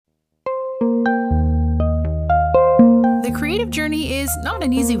creative journey is not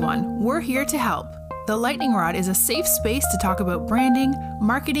an easy one. We're here to help. The Lightning Rod is a safe space to talk about branding,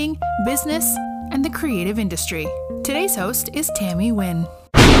 marketing, business, and the creative industry. Today's host is Tammy Wynn.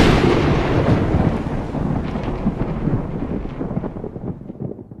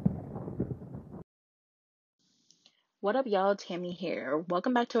 What up, y'all? Tammy here.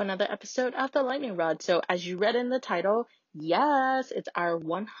 Welcome back to another episode of The Lightning Rod. So as you read in the title, yes, it's our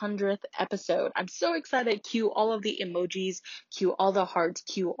 100th episode. I'm so excited. Cue all of the emojis, cue all the hearts,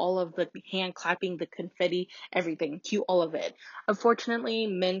 cue all of the hand clapping, the confetti, everything. Cue all of it. Unfortunately,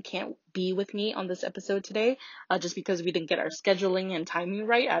 Min can't be with me on this episode today, just because we didn't get our scheduling and timing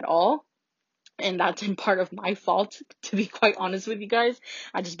right at all. And that's in part of my fault, to be quite honest with you guys.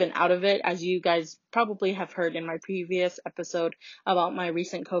 I've just been out of it, as you guys probably have heard in my previous episode about my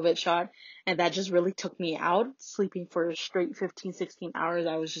recent COVID shot. And that just really took me out. Sleeping for a straight 15, 16 hours,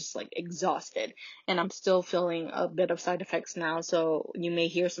 I was just like exhausted. And I'm still feeling a bit of side effects now. So you may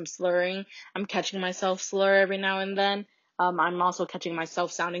hear some slurring. I'm catching myself slur every now and then. I'm also catching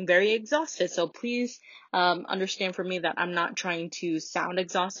myself sounding very exhausted. So please understand for me that I'm not trying to sound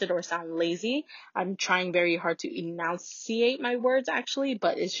exhausted or sound lazy. I'm trying very hard to enunciate my words actually,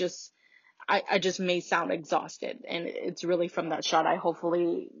 but it's just, I just may sound exhausted, and it's really from that shot. I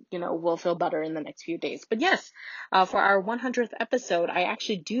hopefully, will feel better in the next few days. But yes, for our 100th episode, I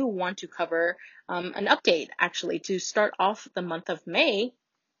actually do want to cover an update actually to start off the month of May.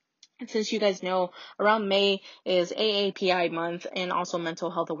 And since you guys know, around May is AAPI month and also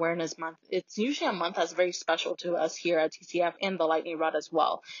Mental Health Awareness Month. It's usually a month that's very special to us here at TCF and the Lightning Rod as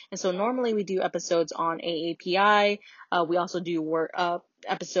well. And so normally we do episodes on AAPI. We also do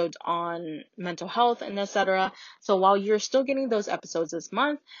episodes on mental health and etc. So while you're still getting those episodes this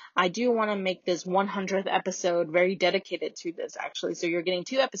month, I do want to make this 100th episode very dedicated to this actually. So you're getting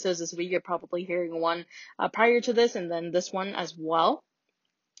 2 episodes this week. You're probably hearing one prior to this and then this one as well.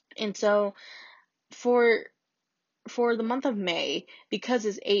 And so for the month of May, because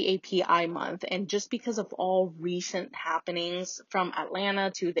it's AAPI month and just because of all recent happenings from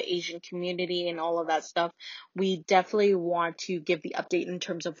Atlanta to the Asian community and all of that stuff, we definitely want to give the update in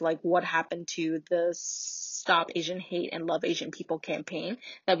terms of like what happened to the Stop Asian Hate and Love Asian People campaign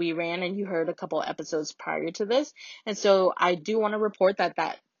that we ran, and you heard a couple of episodes prior to this. And so I do want to report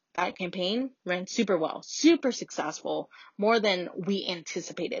that campaign ran super well, super successful, more than we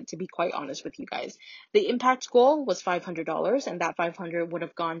anticipated, to be quite honest with you guys. The impact goal was $500, and that $500 would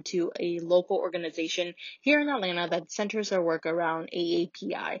have gone to a local organization here in Atlanta that centers their work around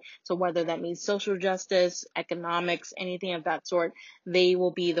AAPI. So whether that means social justice, economics, anything of that sort, they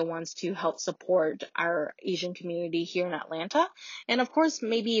will be the ones to help support our Asian community here in Atlanta. And of course,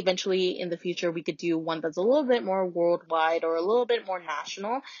 maybe eventually in the future, we could do one that's a little bit more worldwide or a little bit more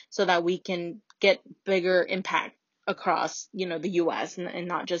national, so that we can get bigger impact across, the U.S. and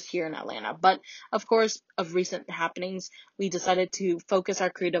not just here in Atlanta. But of course, of recent happenings, we decided to focus our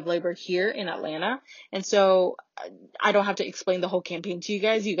creative labor here in Atlanta. And so I don't have to explain the whole campaign to you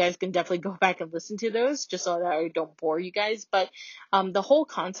guys. You guys can definitely go back and listen to those just so that I don't bore you guys. But the whole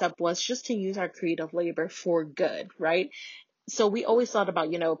concept was just to use our creative labor for good, right? So we always thought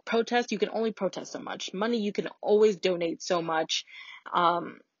about, protest, you can only protest so much. Money, you can always donate so much.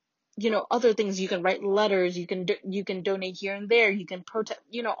 Other things, you can write letters, you can donate here and there, you can protest,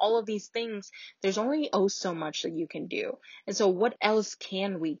 all of these things. There's only so much that you can do. And so what else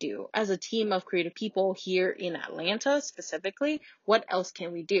can we do as a team of creative people here in Atlanta specifically? What else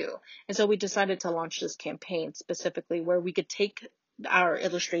can we do? And so we decided to launch this campaign specifically where we could take our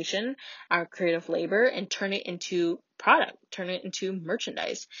illustration, our creative labor, and turn it into product, turn it into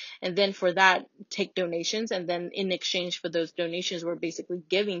merchandise. And then for that, take donations. And then in exchange for those donations, we're basically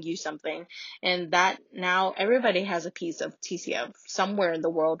giving you something. And that now everybody has a piece of TCF somewhere in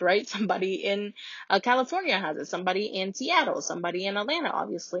the world, right? Somebody in California has it, somebody in Seattle, somebody in Atlanta,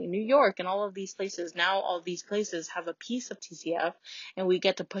 obviously, New York, and all of these places. Now all these places have a piece of TCF, and we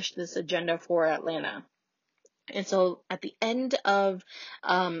get to push this agenda for Atlanta. And so at the end of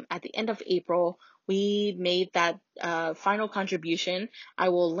April, we made that final contribution. I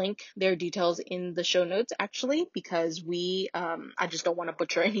will link their details in the show notes actually, because I just don't want to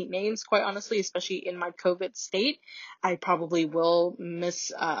butcher any names, quite honestly, especially in my COVID state. I probably will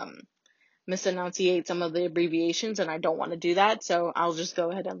misenunciate some of the abbreviations, and I don't want to do that. So I'll just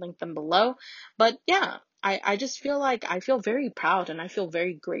go ahead and link them below. But yeah, I just feel like I feel very proud and I feel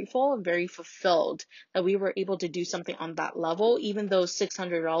very grateful and very fulfilled that we were able to do something on that level, even though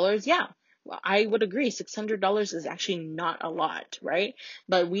 $600, yeah. Well, I would agree, $600 is actually not a lot, right?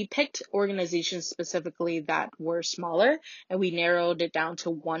 But we picked organizations specifically that were smaller, and we narrowed it down to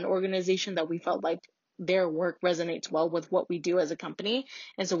one organization that we felt like their work resonates well with what we do as a company.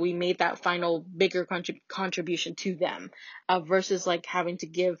 And so we made that final bigger contribution to them, versus like having to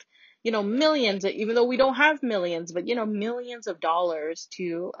give, millions, even though we don't have millions, but, millions of dollars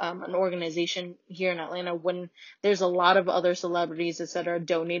to an organization here in Atlanta, when there's a lot of other celebrities, etc.,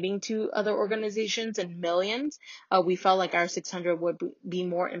 donating to other organizations in millions. We felt like our 600 would be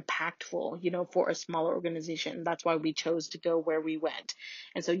more impactful, for a smaller organization. That's why we chose to go where we went.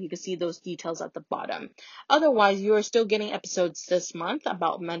 And so you can see those details at the bottom. Otherwise, you are still getting episodes this month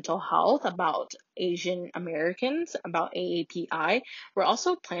about mental health, about Asian Americans, about AAPI. We're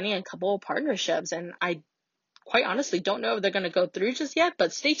also planning a couple of partnerships, and I quite honestly don't know if they're going to go through just yet,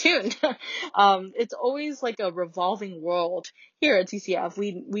 but stay tuned. It's always like a revolving world here at TCF.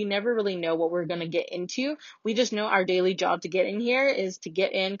 We never really know what we're going to get into. We just know our daily job to get in here is to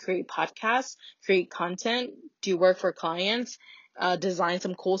get in, create podcasts, create content, do work for clients, design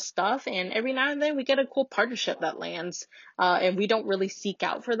some cool stuff, and every now and then we get a cool partnership that lands. And we don't really seek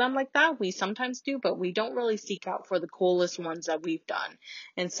out for them like that. We sometimes do, but we don't really seek out for the coolest ones that we've done.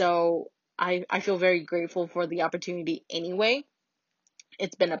 And so I feel very grateful for the opportunity anyway.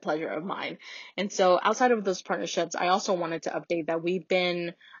 It's been a pleasure of mine. And so outside of those partnerships, I also wanted to update that we've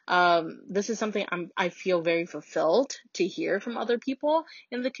been, this is something I feel very fulfilled to hear from other people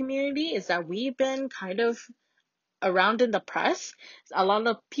in the community, is that we've been kind of around in the press. A lot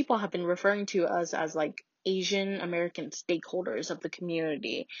of people have been referring to us as like Asian American stakeholders of the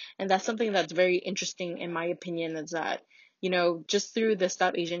community. And that's something that's very interesting in my opinion, is that, just through the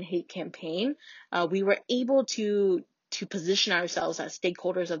Stop Asian Hate campaign, we were able to position ourselves as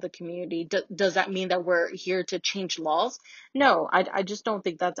stakeholders of the community. Does that mean that we're here to change laws? No, I just don't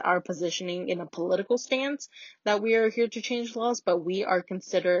think that's our positioning in a political stance, that we are here to change laws, but we are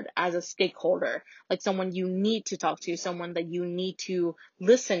considered as a stakeholder, like someone you need to talk to, someone that you need to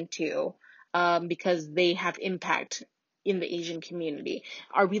listen to, because they have impact in the Asian community.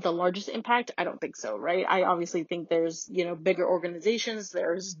 Are we the largest impact? I don't think so, right? I obviously think there's, bigger organizations,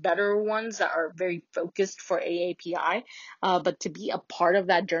 there's better ones that are very focused for AAPI, but to be a part of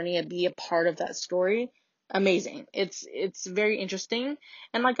that journey and be a part of that story, amazing. It's very interesting.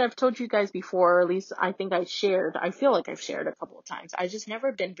 And like I've told you guys before, or at least I feel like I've shared a couple of times, I just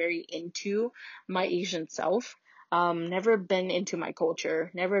never been very into my Asian self. Never been into my culture,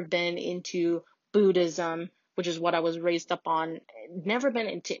 never been into Buddhism, which is what I was raised up on. Never been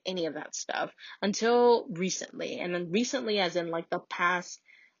into any of that stuff until recently. And then recently, as in like the past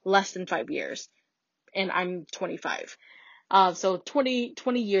less than 5 years, and I'm 25. So 20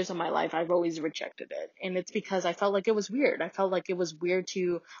 years of my life, I've always rejected it. And it's because I felt like it was weird. I felt like it was weird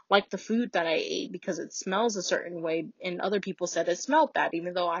to like the food that I ate because it smells a certain way. And other people said it smelled bad,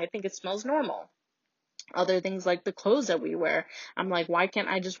 even though I think it smells normal. Other things like the clothes that we wear. I'm like, why can't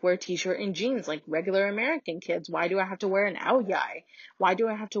I just wear t-shirt and jeans like regular American kids? Why do I have to wear an aoyai? Why do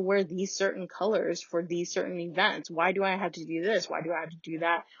I have to wear these certain colors for these certain events? Why do I have to do this? Why do I have to do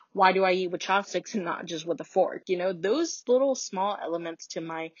that? Why do I eat with chopsticks and not just with a fork? Those little small elements to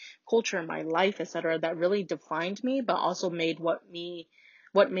my culture, my life, etc., that really defined me, but also made what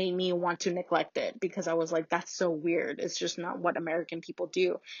made me want to neglect it, because I was like, that's so weird. It's just not what American people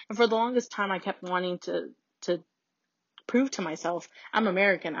do. And for the longest time, I kept wanting to prove to myself, I'm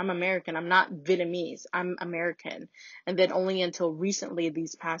American. I'm not Vietnamese. I'm American. And then only until recently,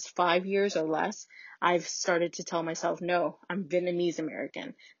 these past 5 years or less, I've started to tell myself, no, I'm Vietnamese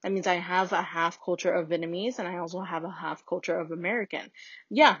American. That means I have a half culture of Vietnamese and I also have a half culture of American.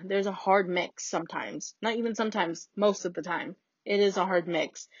 Yeah, there's a hard mix sometimes. Not even sometimes, most of the time. It is a hard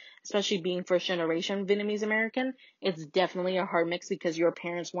mix, especially being first generation Vietnamese American. It's definitely a hard mix because your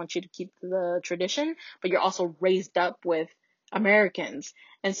parents want you to keep the tradition, but you're also raised up with Americans.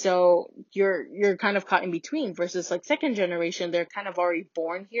 And so you're kind of caught in between, versus like second generation, they're kind of already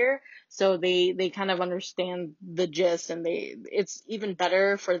born here. So they kind of understand the gist, and it's even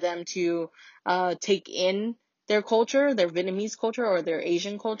better for them to take in their culture, their Vietnamese culture or their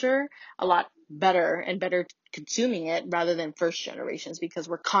Asian culture, a lot better and better consuming it rather than first generations, because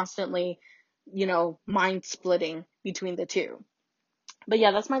we're constantly, mind splitting between the two. But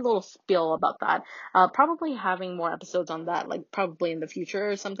yeah, that's my little spiel about that. Probably having more episodes on that, like probably in the future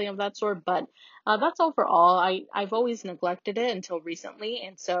or something of that sort. But that's overall. I've always neglected it until recently,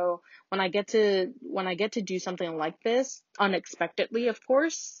 and so when I get to do something like this unexpectedly, of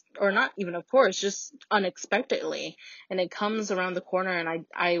course, or not even of course, just unexpectedly, and it comes around the corner, and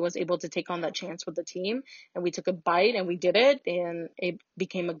I was able to take on that chance with the team, and we took a bite and we did it, and it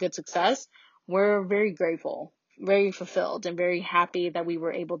became a good success. We're very grateful, very fulfilled, and very happy that we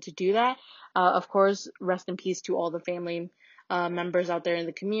were able to do that. Of course, rest in peace to all the family members out there in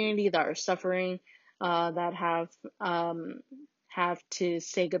the community that are suffering. that have to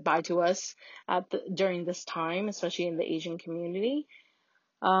say goodbye to us during this time, especially in the Asian community.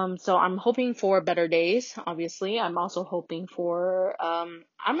 So I'm hoping for better days, obviously. I'm also hoping for,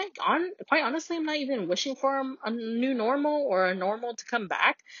 quite honestly, I'm not even wishing for a new normal or a normal to come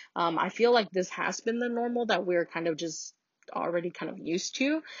back. I feel like this has been the normal that we're kind of just already kind of used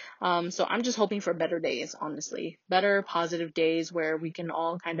to. So I'm just hoping for better days, honestly. Better, positive days where we can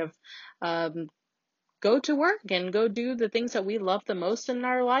all kind of, go to work and go do the things that we love the most in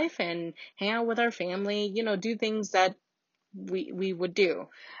our life and hang out with our family, do things that we would do.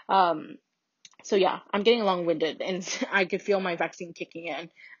 So yeah, I'm getting long-winded and I could feel my vaccine kicking in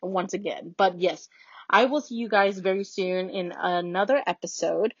once again. But yes, I will see you guys very soon in another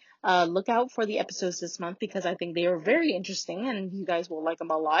episode. Look out for the episodes this month because I think they are very interesting and you guys will like them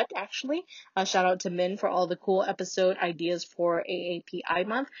a lot, actually. Shout out to Min for all the cool episode ideas for AAPI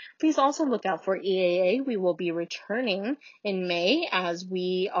month. Please also look out for EAA. We will be returning in May as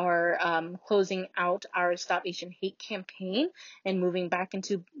we are closing out our Stop Asian Hate campaign and moving back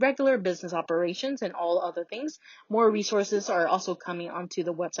into regular business operations and all other things. More resources are also coming onto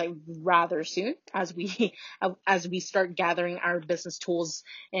the website rather soon as we start gathering our business tools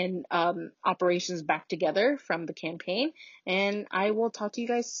and operations back together from the campaign. And I will talk to you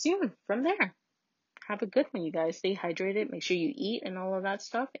guys soon from there. Have a good one, you guys. Stay hydrated. Make sure you eat and all of that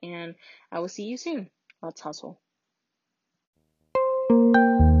stuff. And I will see you soon. Let's hustle.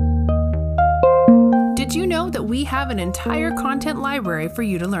 Did you know that we have an entire content library for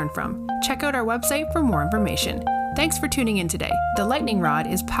you to learn from? Check out our website for more information. Thanks for tuning in today. The Lightning Rod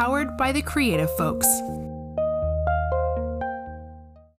is powered by the Creative Folks.